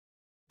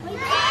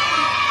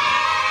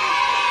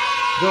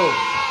Go.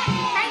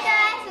 Hi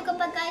guys, welcome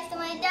back guys to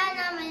my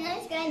channel. My name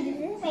is Karen. This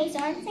is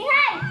Mason. Say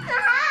hi.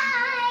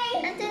 Hi.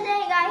 And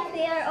today guys,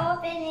 we are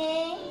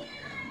opening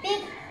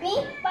Big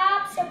Me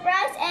Pop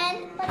Surprise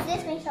and what's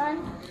this,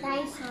 Mason?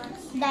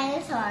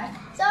 Dinosaur.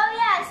 So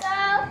yeah, so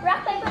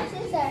rock paper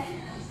scissors.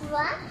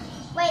 What?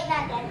 Wait,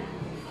 not that.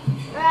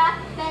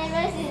 Rock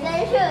paper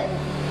scissors shoot.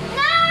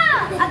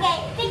 No.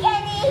 Okay, pick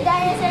any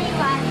dinosaur you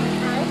want.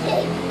 I'll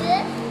take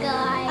this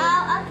guy.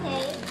 Oh,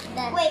 okay.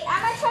 Wait,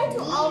 I'm gonna try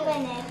to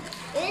open it.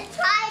 We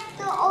tried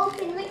to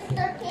open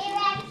Mr.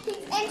 T-Rex. He's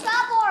in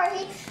trouble.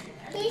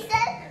 He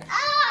said,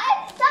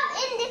 it's stuck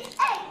in this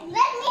egg.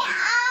 Let me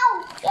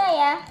out.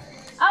 Yeah.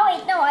 Oh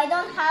wait, no, I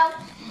don't have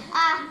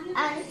a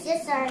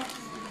scissor.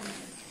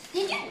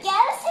 Did you get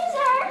a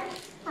scissor?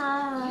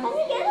 Can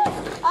you get it?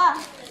 Oh,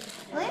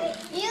 wait,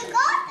 you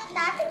got it.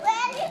 That's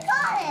when you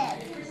got it.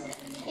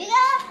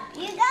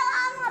 You got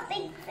a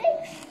big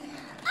fish.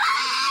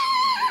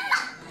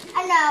 I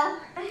know.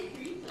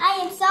 I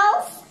am so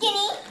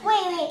skinny.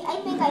 Wait, I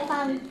think I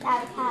found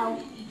out how.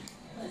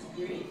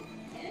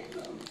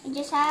 You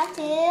just have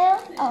to,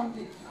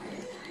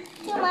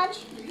 too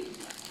much.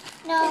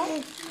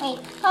 No, wait,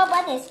 how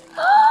about this?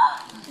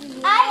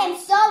 I am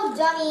so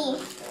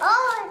dummy.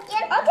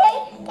 Okay,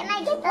 can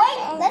I get that?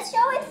 Wait, let's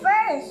show it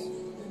first.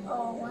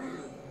 Oh, wow.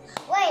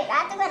 Wait, I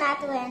have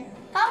to win.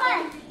 Come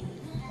on.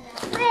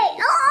 Wait,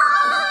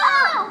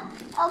 oh,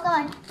 come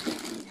on.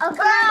 Oh,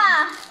 come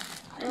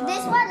on.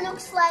 This one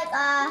looks like,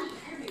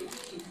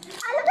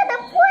 look at the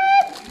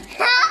whip!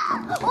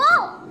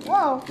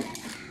 Whoa!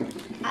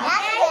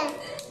 Okay.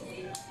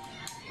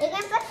 You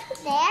can put it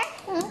there.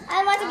 I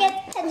want to get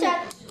ketchup.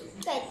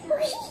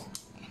 Wait.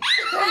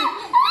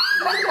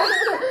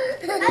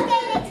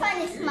 Okay, next one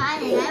is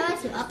mine and I want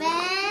to open.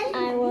 I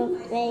will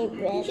save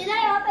it. Should I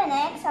open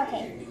it?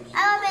 Okay.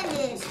 I'll open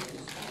this.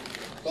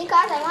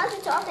 Because I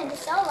wanted to open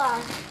this so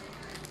long.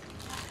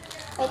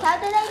 Wait, how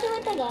did I do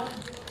it again?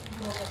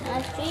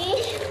 Let's see.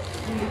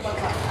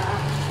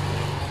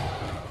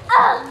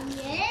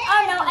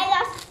 Oh no, I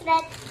lost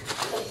thread.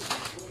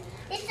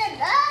 It's a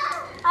dog.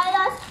 I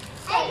lost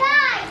thread.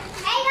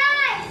 Hey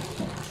guys!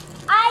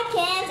 I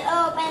can't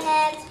open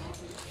it.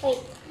 Wait.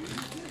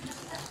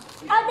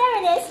 Oh, there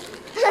it is.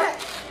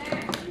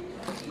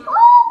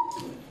 Oh,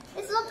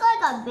 it looks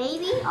like a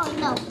baby. Oh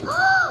no.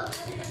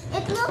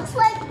 It looks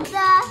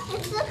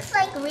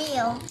like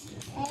real.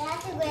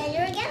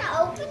 You're gonna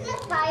open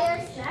it by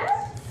yourself?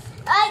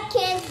 I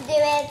can't do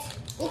it.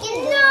 You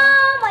can do it.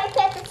 My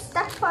pet is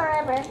stuck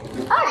forever.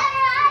 Oh,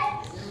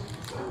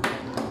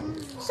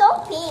 so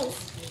pink.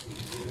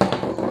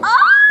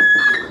 Oh,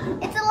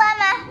 it's a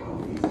llama.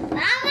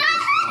 Mama,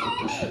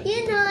 you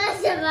know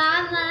it's a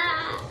llama.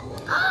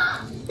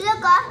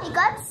 Look, he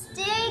got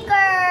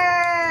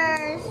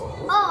stickers.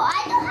 Oh,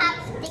 I don't have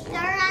sticker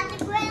at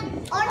the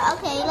ground.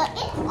 Okay, look,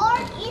 it's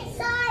all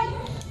inside.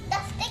 The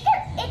sticker,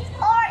 it's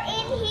all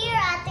in here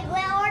at the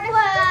ground.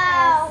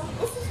 Wow,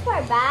 this is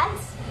for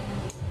bags.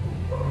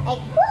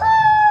 Like,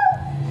 woohoo!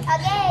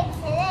 Okay,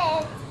 it's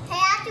I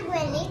have to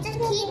win. It's a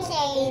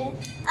keychain.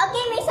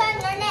 Okay, Mason,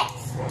 you're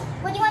next.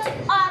 What do you want to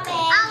open?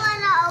 I want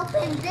to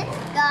open this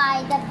guy,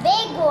 the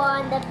big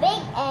one, the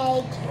big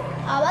egg.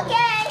 Oh,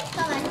 okay.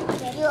 Come on.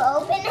 You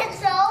open it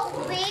so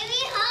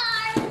really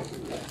hard.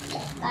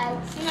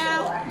 Now.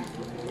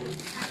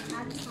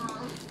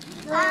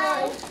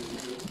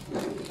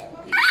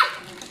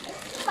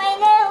 My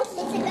nails.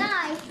 It's a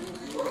guy.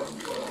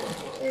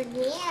 Your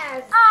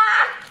nails.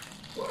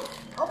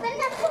 Open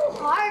it so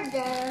harder.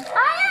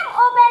 I am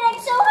opening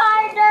so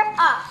harder.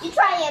 You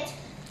try it.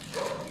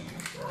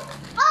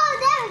 Oh,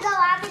 there we go,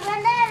 Abigail.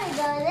 There we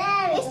go.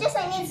 It's just I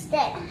need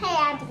stick. Hey,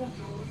 Abigail.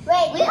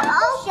 Wait, we have to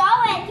show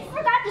it. You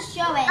forgot to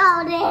show it.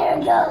 Oh, there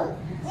we go.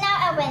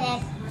 Now open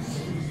it.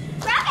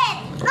 Grab it.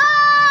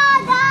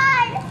 Oh,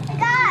 God.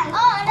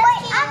 Oh,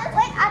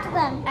 wait,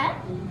 Abigail. Huh?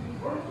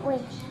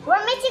 Wait.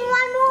 We're missing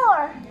one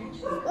more.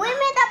 We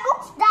made a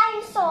book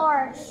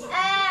dinosaur.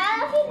 I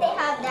don't think they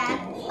have that.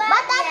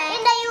 But that's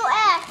in the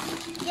US.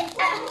 Yeah.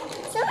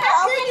 So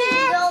how could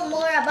you know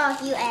more about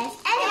US?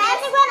 And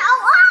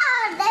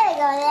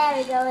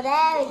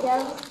there we go.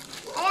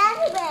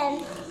 And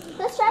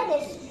let's try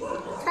this.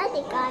 Try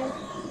it, guys.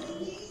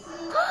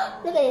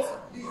 Look at this.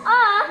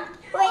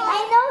 Wait, I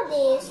know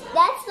this.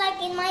 That's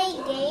like in my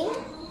game,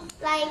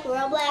 like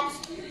Roblox.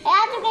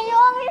 And can you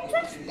already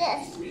touch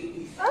this?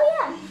 Oh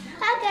yeah.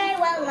 Okay,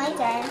 well, my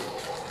turn.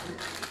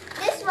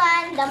 This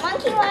one, the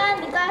monkey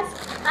one, because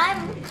I'm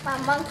a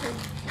monkey.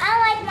 I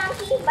like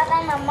monkey, but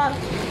I'm a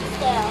monkey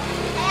still.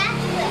 I have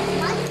to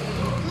do it.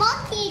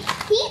 Monkey,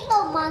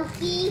 people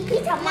monkey.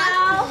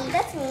 No,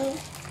 that's me.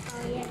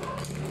 Oh yeah.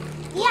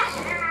 Yeah,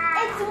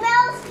 it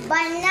smells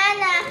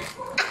banana.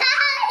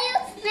 You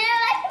smell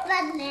like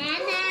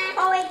banana.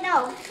 Oh wait,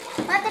 no.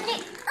 What the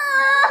thing?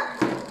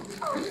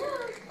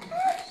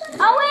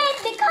 Oh wait,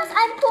 because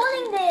I'm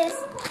pulling this.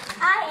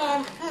 I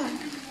am.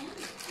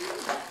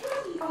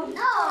 Oh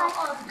no.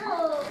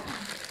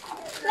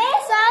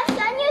 Mason,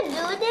 can you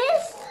do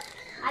this?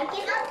 I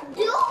cannot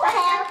do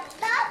it.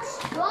 That's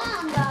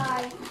strong,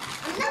 guys.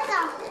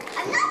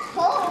 I'm not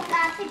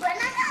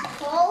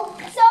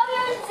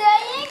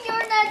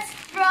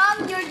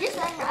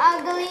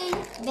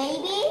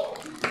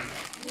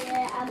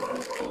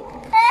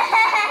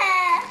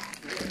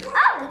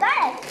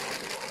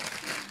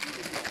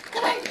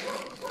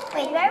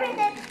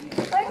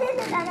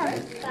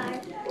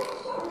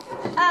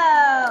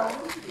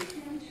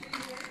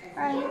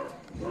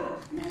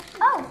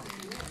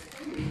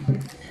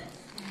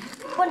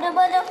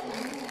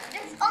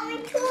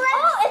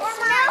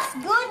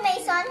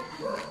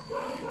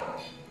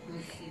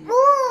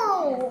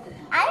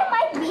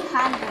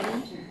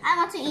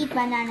want to eat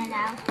banana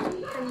now.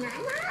 Banana?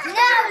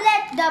 Now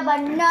let the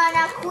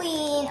banana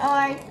queen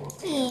or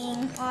king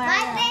or...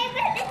 My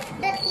favorite is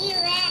the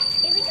T-Rex.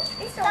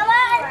 It's so Come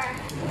on!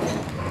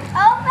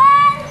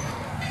 Open!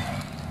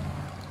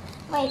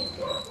 Wait.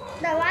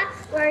 The wax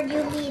where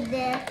you need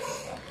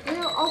this.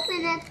 You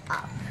open it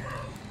up.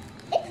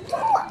 It's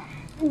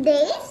 2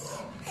 days?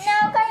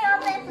 No, can you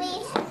open it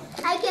please?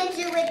 I can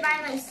do it by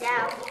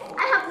myself.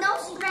 I have no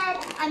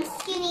strength. I'm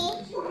skinny.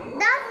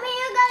 That means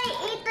you're gonna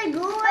eat the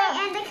gulay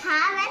and the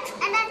carrots,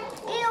 and then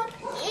you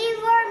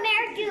were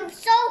made you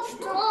so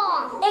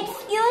strong.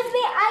 Excuse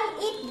me, I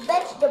eat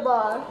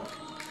vegetable.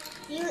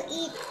 You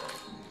eat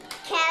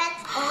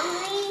carrots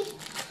only?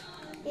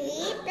 You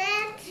eat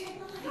that?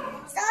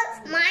 So it's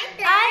my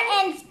turn.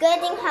 I am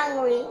getting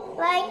hungry.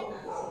 Like,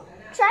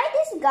 try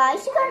this,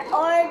 guys. You can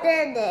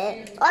order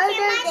this.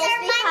 Order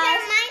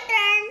my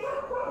turn.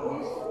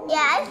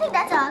 Yeah, I think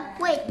that's all.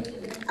 Wait.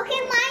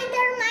 Okay, my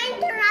turn.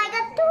 I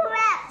got 2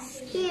 wraps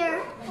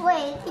here.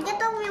 Wait, you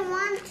get only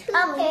 1, 2.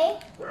 Okay.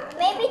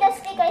 Maybe the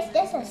sticker is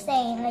just the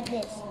same, like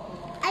this.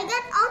 I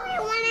got only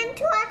 1 and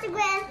 2 at the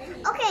grand.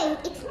 Okay,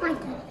 it's my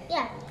turn.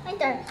 Yeah, my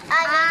turn.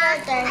 Your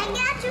turn. I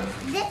got you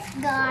this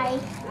guy.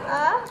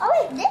 Oh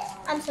wait, this?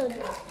 I'm so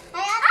good. I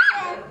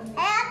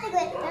have to go.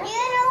 Do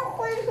you know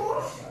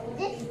who's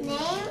this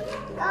name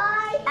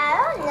guy? I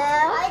don't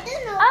know. I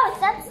don't know. Oh,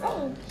 it's that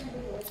same.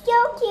 It's so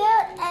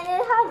cute and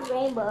it has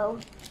rainbow.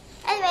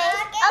 Anyway,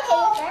 okay,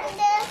 open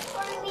this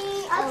for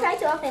me. I'll try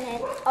to open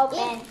it.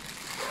 Open.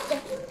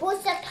 Just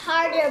push it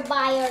harder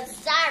by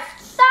yourself.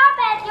 Stop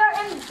it! You're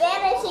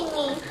embarrassing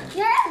me.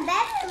 You're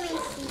embarrassing me.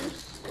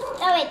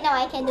 Oh wait, no,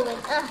 I can do it.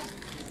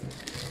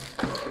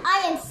 I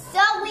am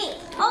so weak.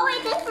 Oh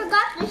wait, I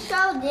forgot to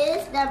show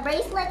this, the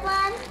bracelet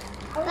one.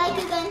 Like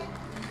you can.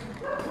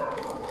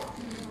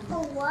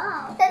 Oh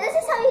wow. So this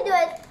is how you do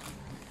it.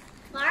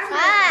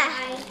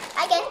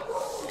 I can.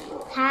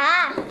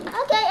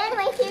 Okay,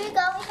 anyway, here you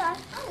go. Oh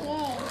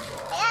yay.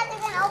 Yeah, you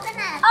can open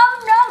it. Oh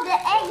no, the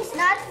egg is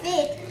not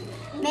fit.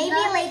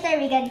 Maybe later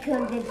we can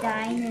cook the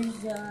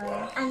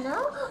dinosaur. I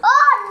know.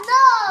 Oh no.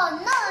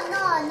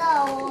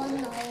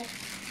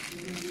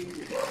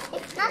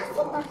 It's not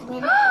supposed to be.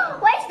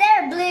 Why is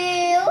there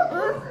blue?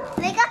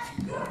 Because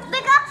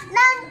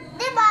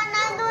diba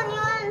nandun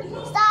yun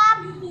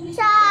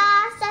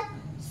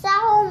sa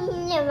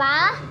home niya ba?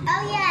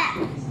 Oh yeah.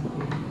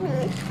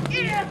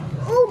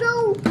 Oh no.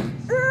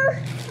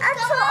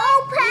 It's so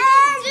open.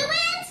 Do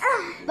it.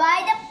 By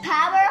the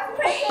power of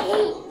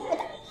prayer.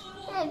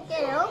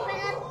 Can you open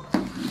it?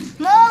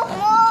 Move,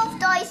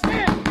 toys.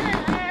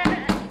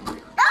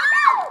 Oh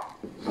no!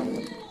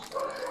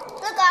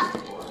 Look up.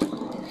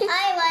 I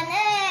want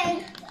egg.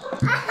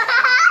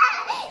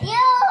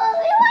 You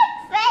went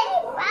very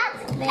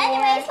fast.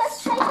 Anyways, let's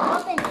try to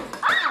open it.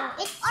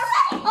 It's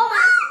already. Oh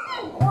my.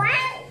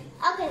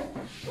 Okay.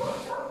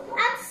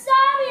 I'm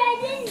sorry, I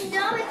didn't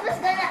know it was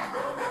gonna.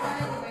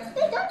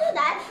 Hey, don't do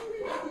that.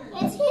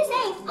 It's his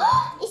egg.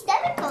 Is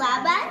that a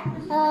calaban?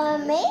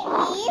 Maybe.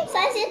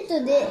 Size it to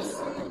this.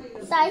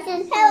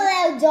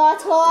 Hello,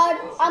 daughter.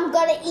 I'm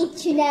gonna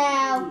eat you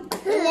now.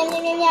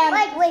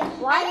 Wait,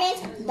 what? I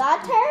meant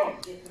daughter?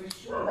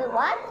 Wait,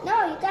 what? No,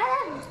 you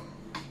gotta.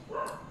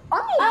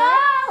 Only that.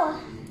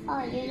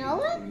 Oh, you know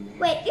what?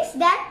 Wait, is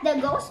that the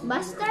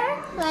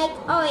Ghostbuster? Like,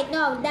 oh wait,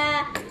 no,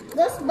 the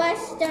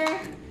Ghostbuster.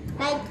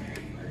 Like,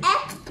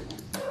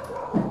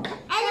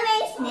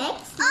 Anyways,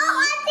 next. Oh,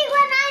 I think I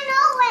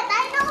know it.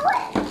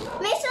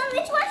 Mason,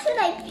 which one should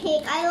I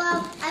pick?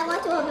 I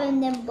want to open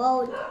them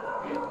both.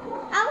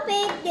 I'll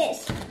pick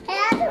this. Hey,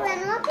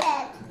 everyone, look at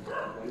it.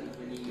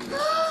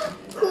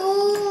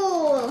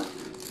 Cool.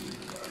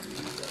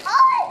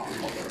 Oh,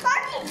 it's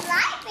starting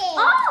flying.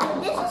 Oh,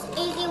 this is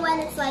easy when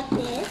it's like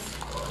this.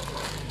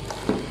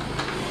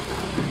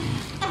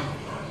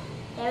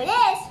 There it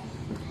is.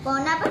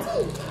 Bon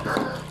appetit.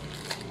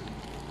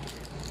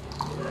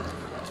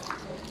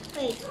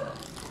 Wait.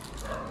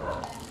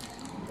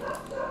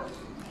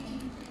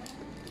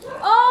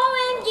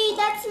 OMG,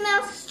 that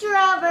smells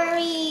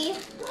strawberry.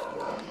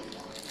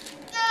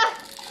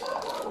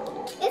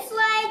 It's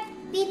like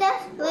Vita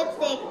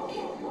lipstick.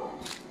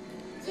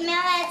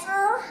 Smell it.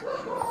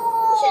 You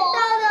should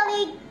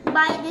totally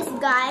buy this,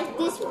 guys.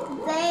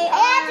 They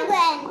are.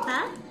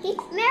 Huh? It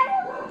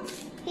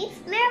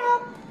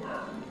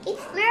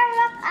smells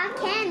like a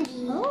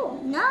candy. Oh,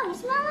 no, it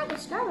smells like a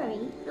strawberry.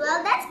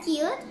 Well, that's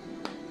cute.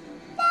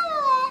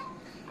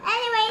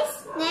 Anyways,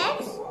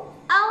 next.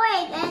 Oh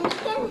wait, and you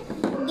can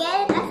get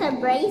it as a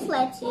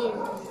bracelet too.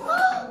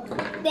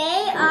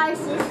 They are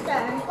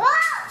sisters.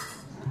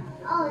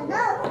 Oh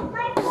no,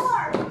 my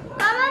fork.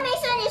 Mama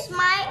Mason,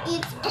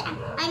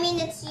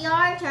 it's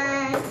your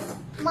turn.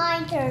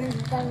 My turn,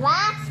 the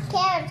last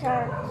character.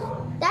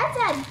 That's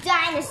a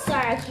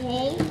dinosaur,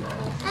 okay?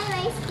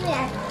 Anyways,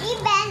 yeah.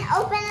 Even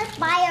open it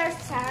by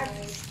yourself.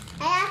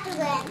 I have to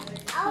win.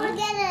 I will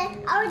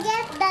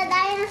get the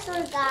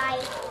dinosaur guy.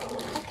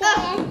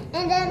 Okay,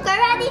 and then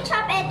karate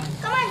chop it.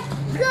 Come on,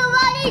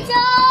 karate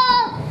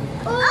chop!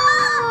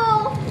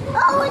 Oh,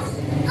 it's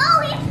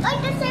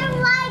like the same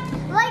like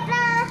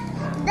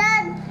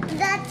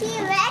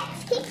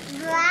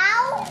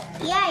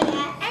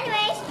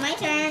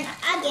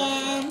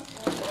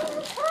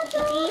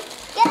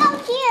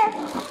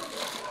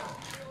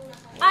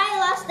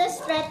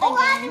threat Oh,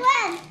 again.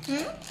 what?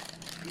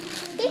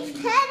 Its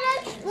head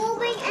is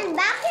moving and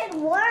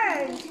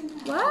backward.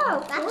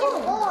 Wow, Back cool.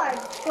 and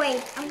forth.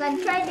 Wait, I'm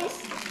gonna try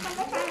this. I'm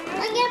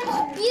gonna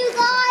pop you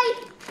guys.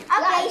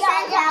 Okay,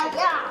 send out.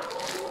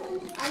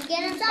 I'm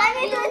gonna Can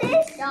you do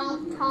this?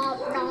 Don't pop,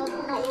 no.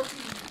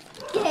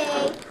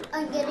 Okay.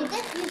 I'm gonna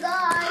get you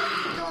guys.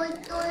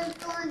 Don't.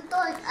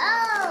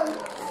 Oh.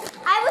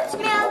 I would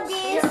smell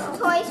these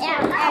toys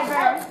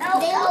forever.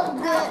 They look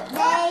good.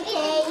 They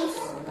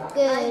taste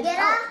good.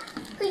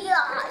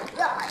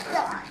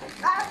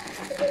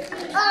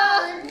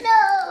 Oh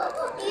no!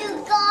 You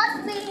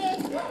got me!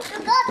 You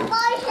got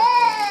my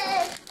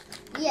head!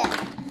 Yeah.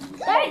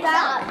 There you go.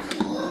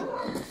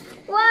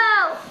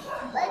 Wow.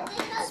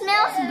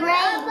 Smells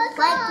great,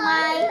 like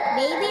my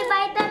baby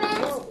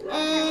vitamins.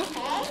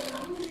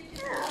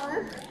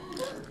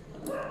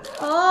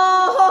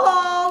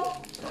 Oh.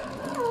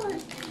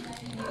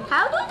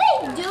 How do they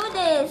do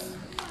this?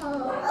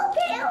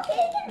 Okay,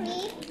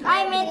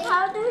 I mean,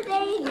 how do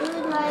they do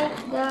like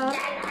the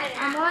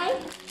amoy?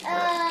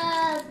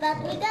 but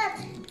we got.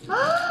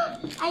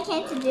 I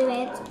can't do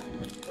it.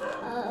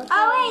 Okay.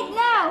 Oh wait,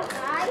 no.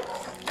 I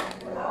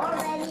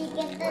already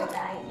get the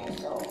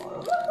dinosaur.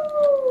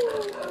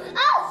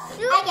 Oh,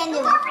 I can do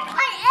it.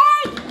 My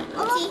egg!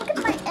 Oopsie. Look at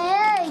my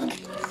egg.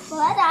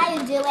 What are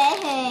you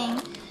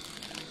doing?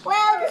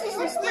 Well, this is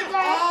a sticker.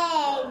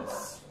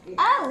 Eggs.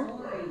 Oh,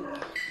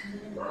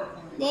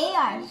 they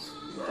are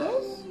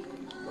this.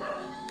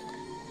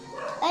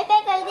 I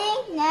think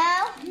now.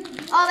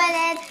 Open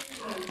it.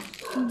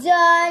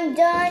 Dun.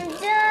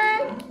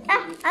 I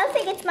don't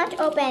think it's much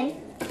open.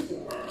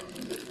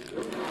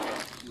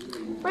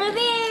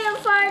 Reveal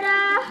for the.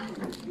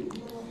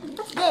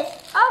 What's this?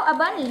 Oh, a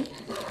bunny.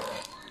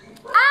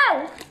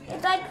 Ow!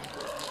 It's like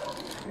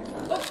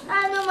it's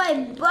under my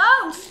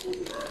bones.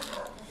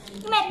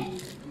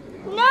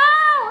 No!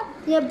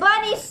 Your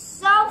bunny's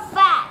so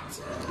fat.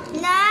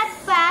 Not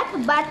fat,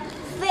 but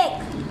thick.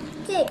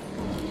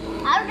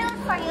 I'll do it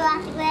for you,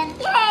 Auntie Gwen.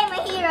 Yay,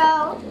 my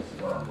hero.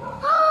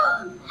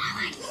 How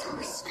are you so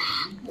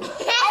strong?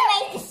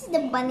 Anyway, this is the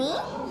bunny.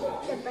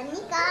 The bunny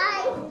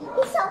guy.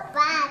 He's so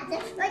fat.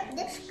 Just like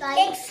this guy.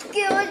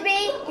 Excuse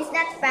me, he's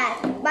not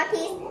fat, but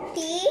he's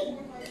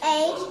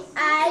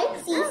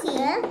THICC.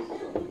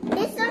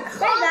 It's a There you go.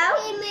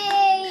 coffee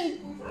made.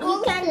 You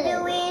can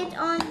do it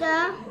on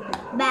the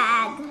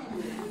bag.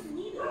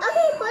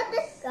 Okay, put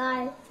this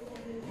guy.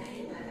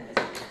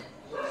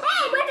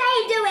 Hey, what are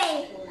you doing?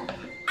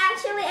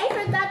 Actually, I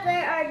forgot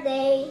where are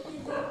they?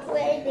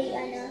 Where are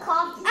they?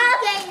 Coffee.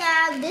 Okay,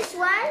 now this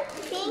one,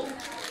 pink.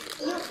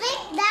 You pick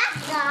that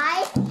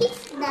guy. Pick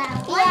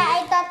that one. Yeah,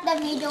 I thought the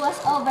video was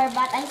over,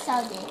 but I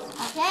saw this.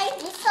 Okay?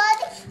 You saw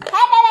this?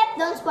 Hey, baby,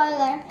 don't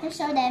spoiler. I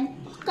show them.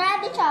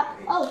 Grab the chop.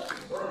 Oh,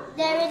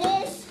 there it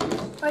is.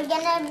 We're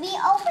gonna be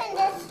open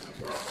this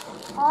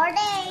all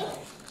day.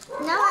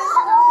 Now I'm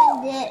gonna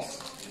open this.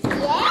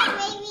 Yeah,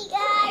 baby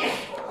guys.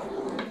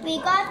 We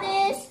got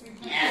this.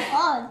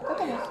 Oh, look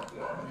at this.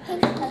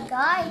 It's the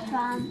guy,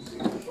 Trump.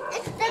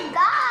 It's the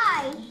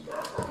guy.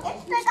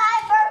 It's the guy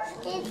first.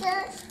 It's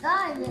the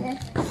guy.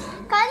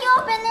 Can you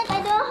open it?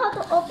 I don't know how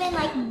to open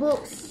like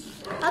books.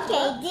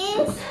 Okay,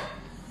 this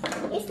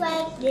is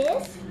like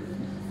this.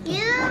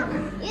 You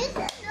just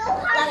know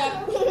how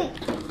Got to. it.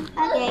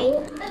 Okay.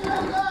 Hello,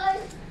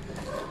 guys.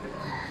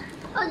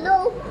 Oh no!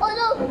 Oh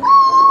no!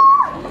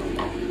 Ah!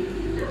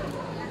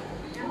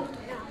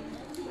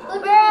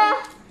 Bruh,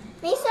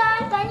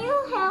 Mason, can you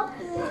help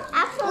me?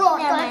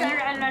 Actually, never mind.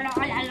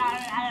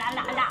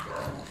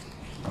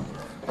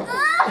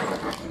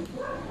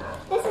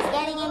 This is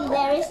getting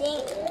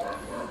embarrassing.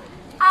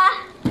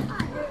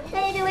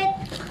 Can you do it?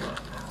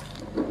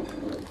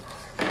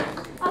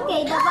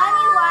 Okay, the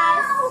bunny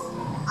was.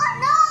 Oh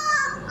no!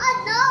 Oh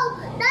no!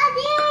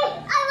 Daddy!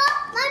 I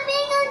lost my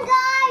penguin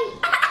guy!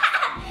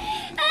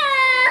 I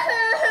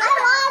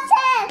lost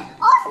it!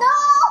 Oh no!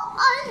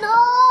 Oh no!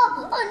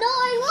 Oh no!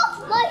 I lost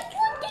my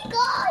cutie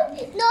guy!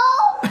 No!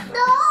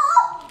 No!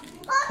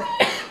 Mommy!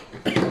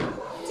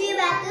 Too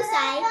bad to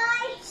say.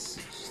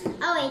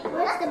 Oh wait,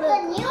 where's That's the the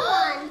book? new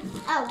one!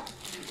 Oh,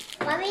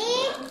 Mommy!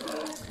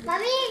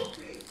 Mommy!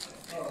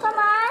 come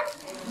on.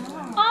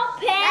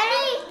 Open.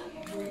 Daddy!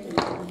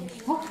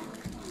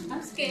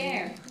 I'm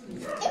scared.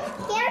 It's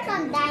scared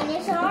from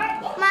dinosaur.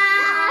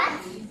 Mom,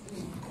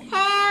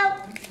 help.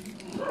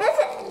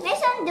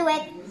 Mason, do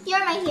it.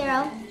 You're my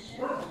hero.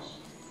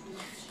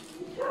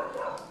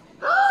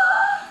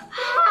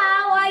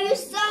 How are you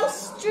so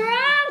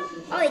strong?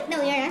 Oh wait,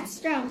 no, you're not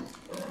strong.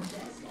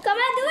 Come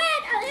on, do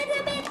it a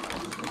little bit.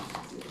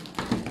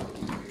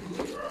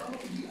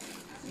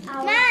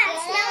 Man,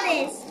 smell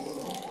this.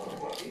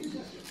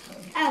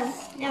 Oh,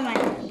 never mind.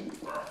 I'm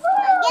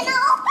gonna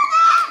open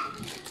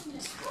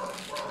it!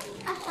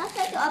 I'll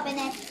try to open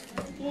it.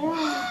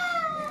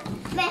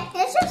 But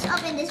let's just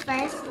open this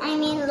first. I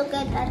mean, look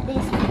at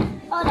this.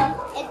 Oh no,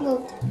 it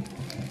moved.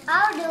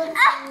 I'll do it.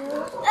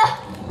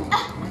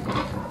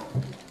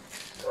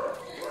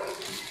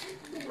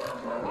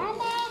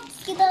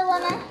 Skittle the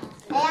Llama.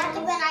 Hey,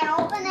 Auntie, when I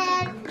open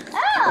it.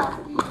 Oh!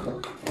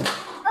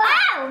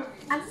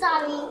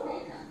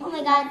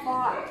 my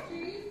fault.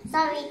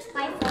 Sorry, it's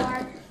my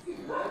fault.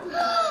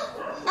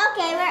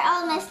 Okay, we're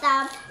all messed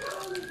up.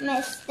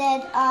 Messed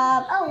it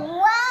up.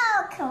 Oh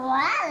wow,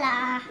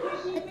 koala.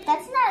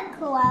 That's not a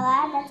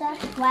koala. That's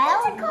a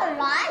well. That's a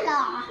koala.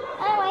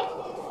 Anyway,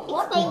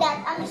 explain that.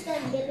 I'm just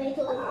gonna get ready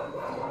to look.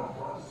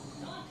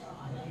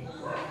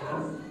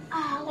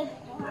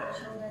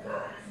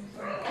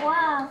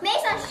 Wow.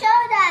 Mason, show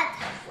that.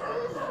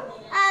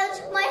 Ouch,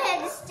 my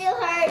head still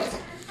hurts.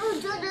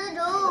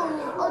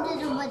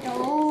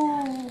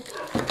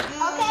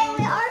 Okay,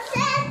 we are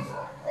set.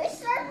 We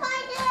start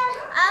fighting.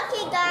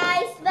 Okay,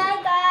 guys. Bye,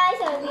 guys.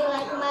 I hope you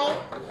like my.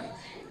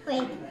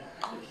 Wait.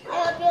 I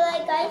hope you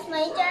like, guys,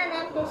 my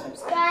channel. Please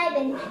subscribe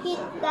and hit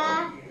the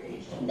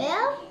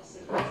bell.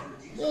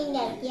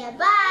 Yeah,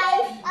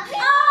 bye.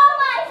 Okay. Oh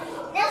my!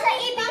 There's an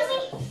ABC.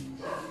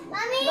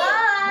 Mommy.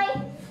 Bye.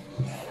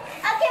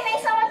 Okay,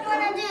 Mason, what you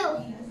wanna do?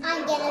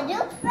 I'm gonna do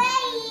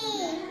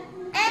praying.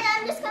 And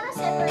I'm just gonna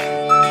separate.